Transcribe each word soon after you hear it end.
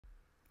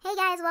Hey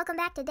guys, welcome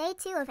back to day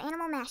 2 of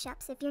Animal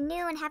Mashups. If you're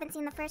new and haven't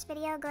seen the first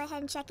video, go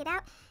ahead and check it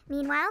out.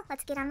 Meanwhile,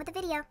 let's get on with the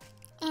video.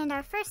 And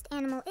our first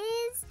animal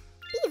is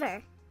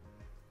Beaver.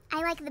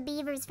 I like the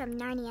beavers from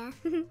Narnia.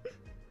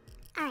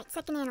 Alright,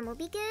 second animal,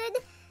 be good.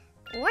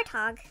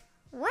 Warthog.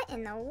 What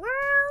in the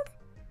world?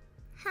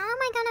 How am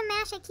I gonna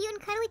mash a cute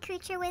and cuddly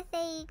creature with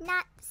a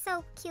not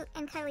so cute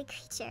and cuddly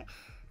creature?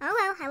 Oh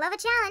well, I love a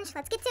challenge.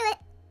 Let's get to it.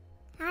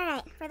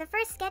 Alright, for the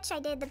first sketch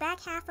I did the back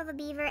half of a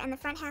beaver and the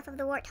front half of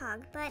the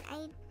warthog, but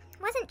I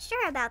wasn't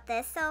sure about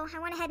this, so I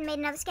went ahead and made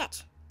another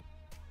sketch.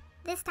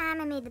 This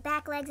time I made the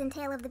back legs and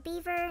tail of the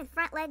beaver, the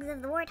front legs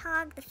of the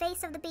warthog, the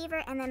face of the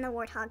beaver, and then the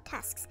warthog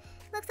tusks.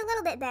 Looks a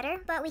little bit better,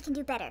 but we can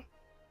do better.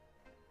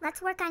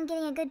 Let's work on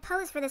getting a good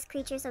pose for this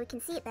creature so we can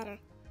see it better.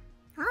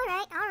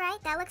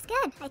 Alright, that looks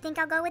good. I think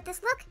I'll go with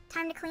this look.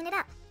 Time to clean it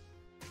up.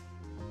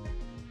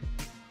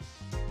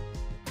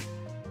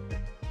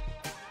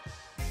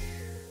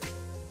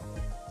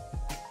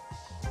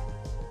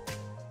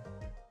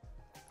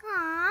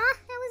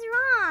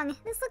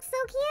 This looks so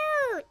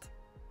cute!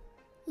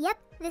 Yep,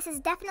 this is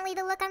definitely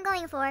the look I'm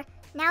going for.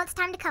 Now it's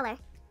time to color.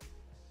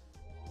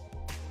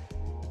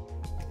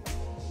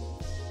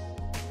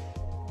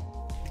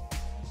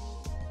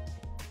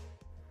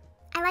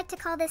 I like to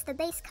call this the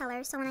base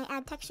color, so when I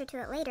add texture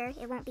to it later,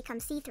 it won't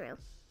become see-through.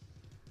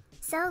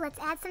 So let's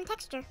add some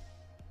texture.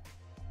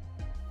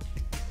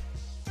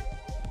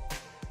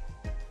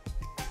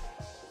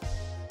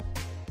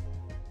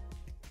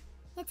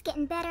 It's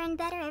getting better and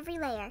better every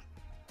layer.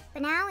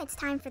 But now it's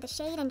time for the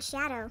shade and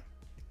shadow.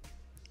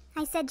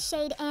 I said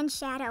shade and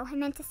shadow. I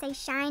meant to say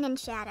shine and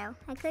shadow.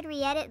 I could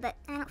re-edit, but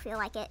I don't feel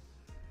like it.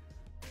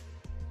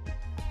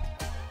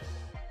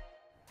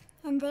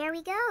 And there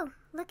we go.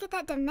 Look at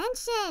that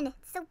dimension.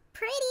 It's so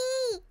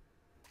pretty.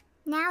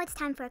 Now it's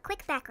time for a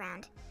quick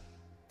background.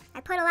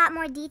 I put a lot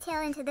more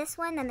detail into this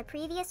one than the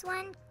previous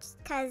one, just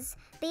because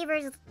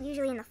beavers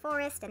usually in the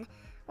forest and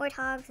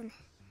warthogs and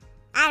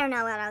I don't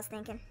know what I was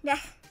thinking.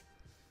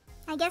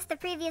 I guess the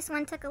previous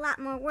one took a lot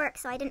more work,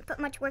 so I didn't put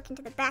much work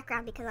into the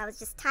background because I was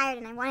just tired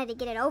and I wanted to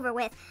get it over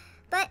with.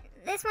 But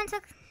this one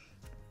took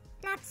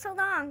not so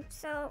long,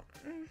 so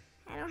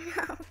I don't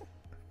know.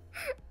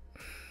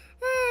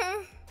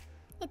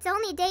 It's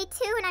only day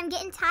 2 and I'm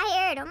getting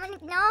tired. Oh my,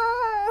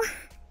 no!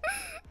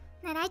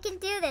 But I can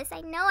do this.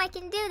 I know I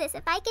can do this.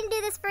 If I can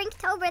do this for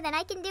Inktober, then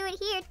I can do it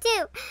here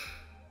too.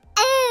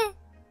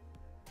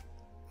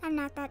 I'm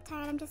not that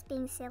tired. I'm just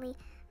being silly.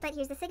 But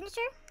here's the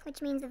signature,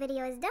 which means the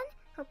video is done.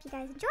 Hope you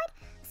guys enjoyed.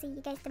 I'll see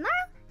you guys tomorrow.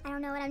 I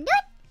don't know what I'm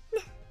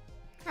doing.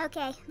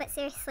 Okay, but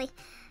seriously,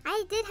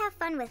 I did have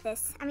fun with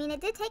this. I mean, it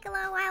did take a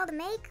little while to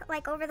make,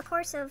 like over the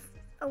course of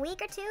a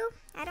week or two.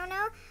 I don't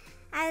know.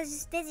 I was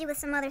just busy with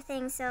some other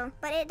things,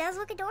 but it does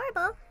look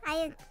adorable.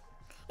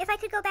 If I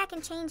could go back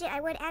and change it, I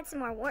would add some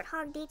more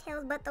warthog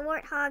details, but the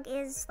warthog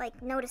is,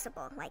 like,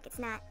 noticeable. Like, it's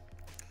not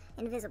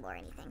invisible or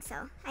anything,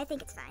 so I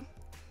think it's fine.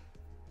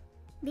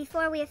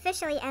 Before we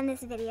officially end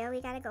this video, we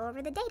gotta go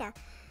over the data.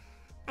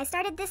 I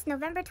started this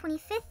November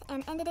 25th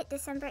and ended it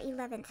December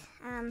 11th.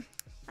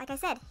 Like I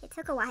said, it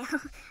took a while.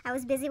 I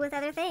was busy with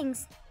other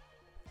things.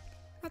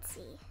 Let's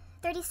see.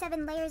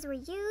 37 layers were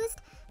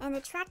used, and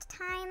the tracked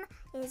time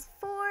is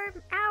 4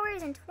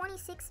 hours and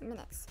 26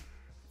 minutes.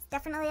 It's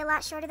definitely a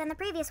lot shorter than the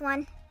previous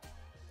one.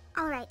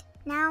 Alright,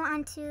 now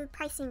on to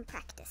pricing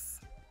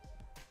practice.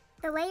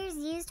 The layers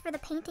used for the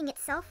painting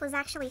itself was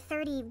actually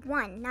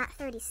 31, not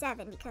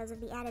 37, because of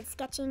the added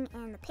sketching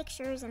and the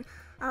pictures and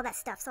all that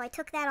stuff. So I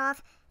took that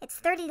off. It's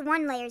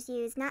 31 layers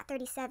used, not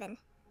 37.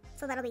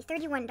 So that'll be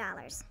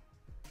 $31.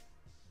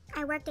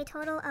 I worked a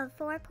total of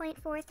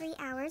 4.43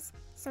 hours,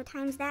 so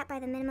times that by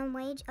the minimum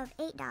wage of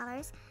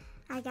 $8,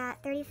 I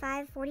got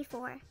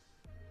 $35.44,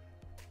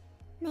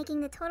 making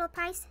the total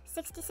price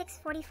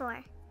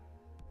 $66.44.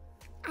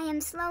 I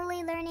am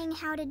slowly learning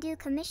how to do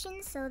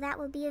commissions, so that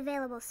will be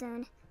available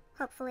soon.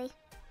 Hopefully.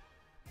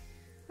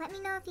 Let me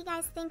know if you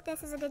guys think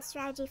this is a good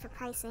strategy for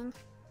pricing.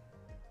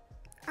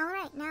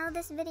 Alright, now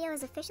this video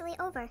is officially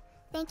over.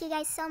 Thank you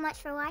guys so much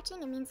for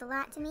watching. It means a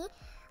lot to me.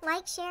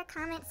 Like, share,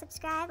 comment,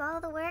 subscribe, all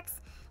the works.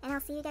 And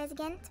I'll see you guys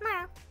again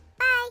tomorrow.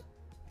 Bye!